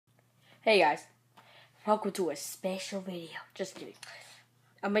Hey guys, welcome to a special video. Just kidding.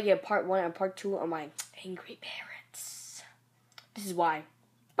 I'm making a part 1 and part 2 on my angry parents. This is why.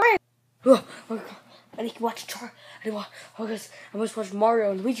 Oh my god, I need to watch I must watch Mario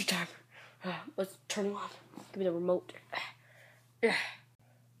and Luigi time. Let's turn it on. Give me the remote.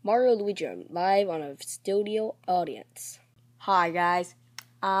 Mario and Luigi are live on a studio audience. Hi guys,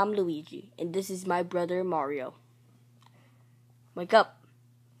 I'm Luigi, and this is my brother Mario. Wake up.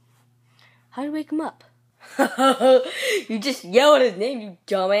 How do you wake him up? You just yelled his name, you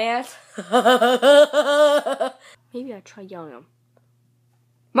dumbass. Maybe I'll try yelling him.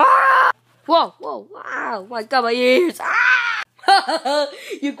 Whoa, wow, my god, my ears.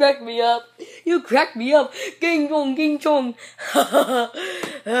 You cracked me up. Ging chong.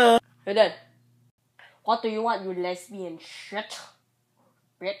 Hey, Dad. What do you want, you lesbian shit?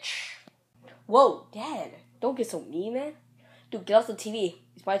 Bitch. Whoa, Dad. Don't get so mean, man. Dude, get off the TV.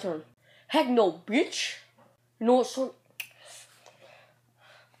 It's my turn. Heck no, bitch. No, so...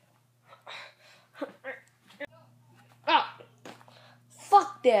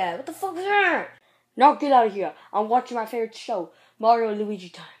 Fuck that. What the fuck is that? Now get out of here. I'm watching my favorite show, Mario and Luigi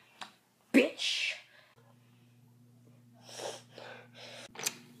time. Bitch.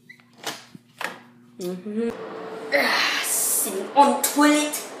 Sitting on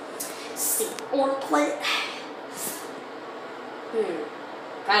toilet.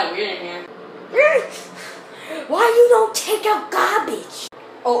 Kind of weird in here. Why you don't take out garbage?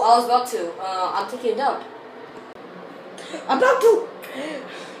 Oh, I was about to. I'm taking it out.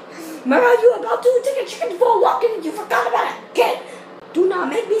 Remember you about to take a chicken before walking and you forgot about it again. Do not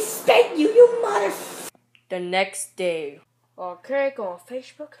make me spank you, you mother. The next day. Okay, go on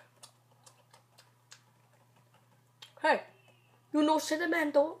Facebook. Hey, you know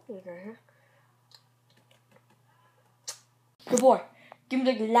Cinnamon though? Good boy. Give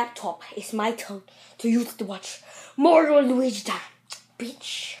me the laptop. It's my turn to use it to watch Mario and Luigi time.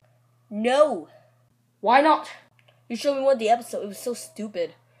 Bitch. No. Why not? You showed me one of the episode. It was so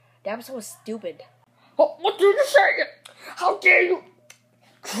stupid. The episode was stupid. Oh, what did you say? How dare you?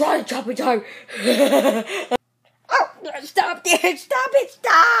 Cry, choppy time. Oh, stop, Dad. Stop it.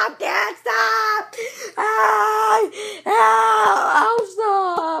 Stop, Dad. Stop.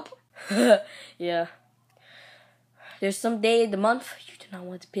 Stop. Yeah. There's some day in the month you do not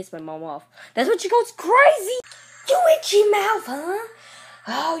want to piss my mom off. That's when she goes crazy. You itchy mouth, huh?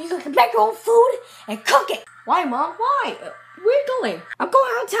 Oh, you gonna make your own food and cook it. Why, Mom? Why? Where are you going? I'm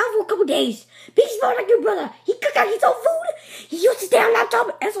going out of town for a couple days. Big's more like your brother. He cooked out his own food. He used his damn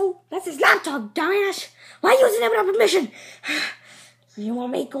laptop. Asshole, that's his laptop, dumbass. Why are you using it without permission? You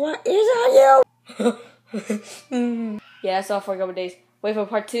want me to go out? Is that you? Yeah, that's all for a couple days. Wait for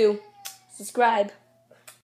part 2. Subscribe.